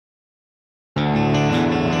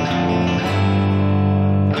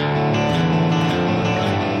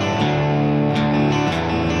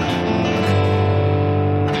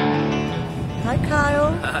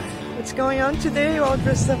fun today, all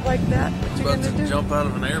dressed up like that. What you About gonna to do? jump out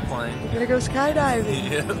of an airplane. You're gonna go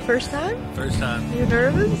skydiving. Yeah. First time? First time. You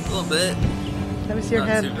nervous? A little bit. Let me see your Not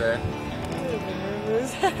hand. too bad.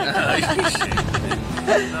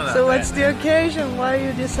 So what's the occasion? Why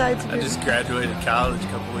you decide to I do? just graduated college a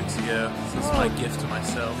couple weeks ago, so it's my gift to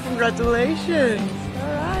myself. Congratulations!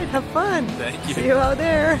 All right, have fun. Thank you. See you out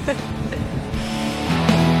there.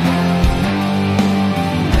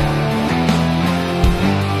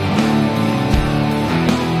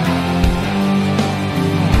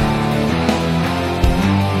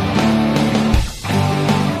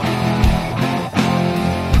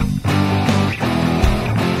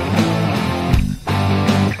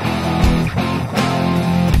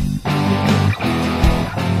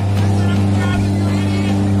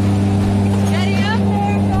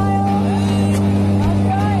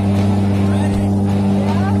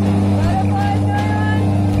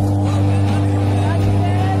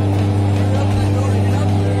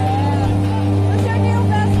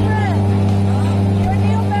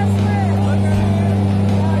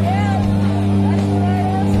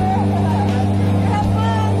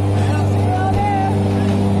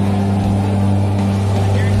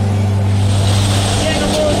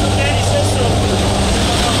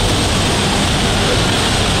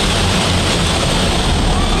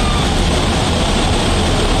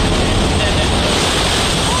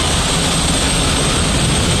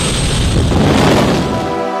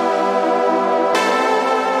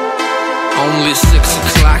 Only 6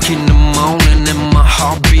 o'clock in the morning and my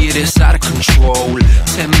heartbeat is out of control.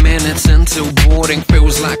 10 minutes until boarding,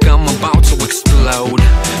 feels like I'm about to explode.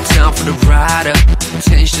 Time for the ride up,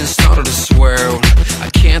 tension started to swirl. I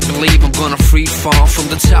can't believe I'm gonna free fall from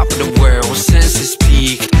the top of the world. Senses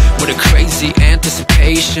peaked with a crazy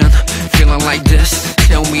anticipation. Feeling like this,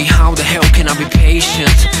 tell me how the hell can I be patient?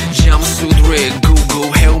 Jumpsuit rig,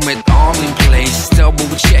 Google helmet all in place. Double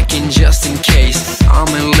checking just in case. I'm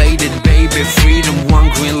elated, baby, freedom one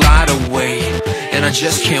green light away, and I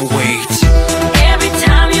just can't wait. Every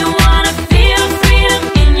time you wanna feel freedom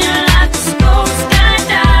in your life, just go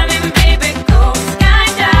skydiving, baby, go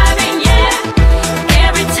skydiving, yeah.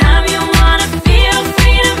 Every time you wanna feel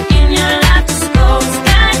freedom in your life, just go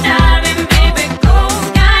skydiving, baby, go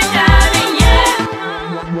skydiving, yeah.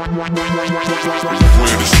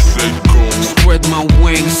 Spread my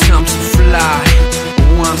wings, time to fly.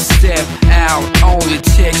 One step out, all it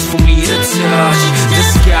takes for me to touch the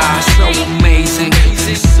sky. So amazing,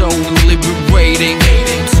 so liberating.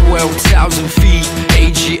 12,000 feet,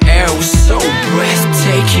 AGL, so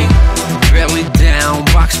breathtaking. Belly down,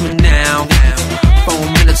 box me now. 4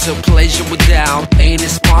 minutes of pleasure without any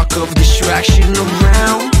spark of distraction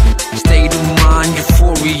around. State of mind,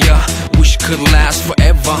 euphoria, wish could last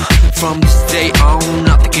forever. From this day on,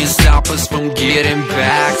 nothing can stop us from getting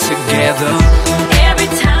back together. Every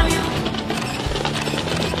time you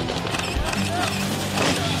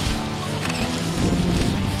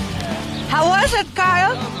How was it,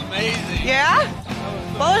 Kyle? That was amazing. Yeah?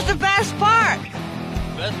 What was the best part?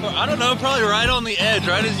 Best part, I don't know, probably right on the edge,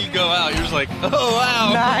 right as you go out. You're just like, oh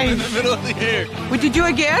wow, Nice. I'm in the middle of the air. Would you do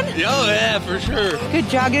again? Oh yeah, for sure. Good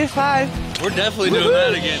job, give it 5. We're definitely doing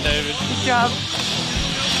that again, David. Good job.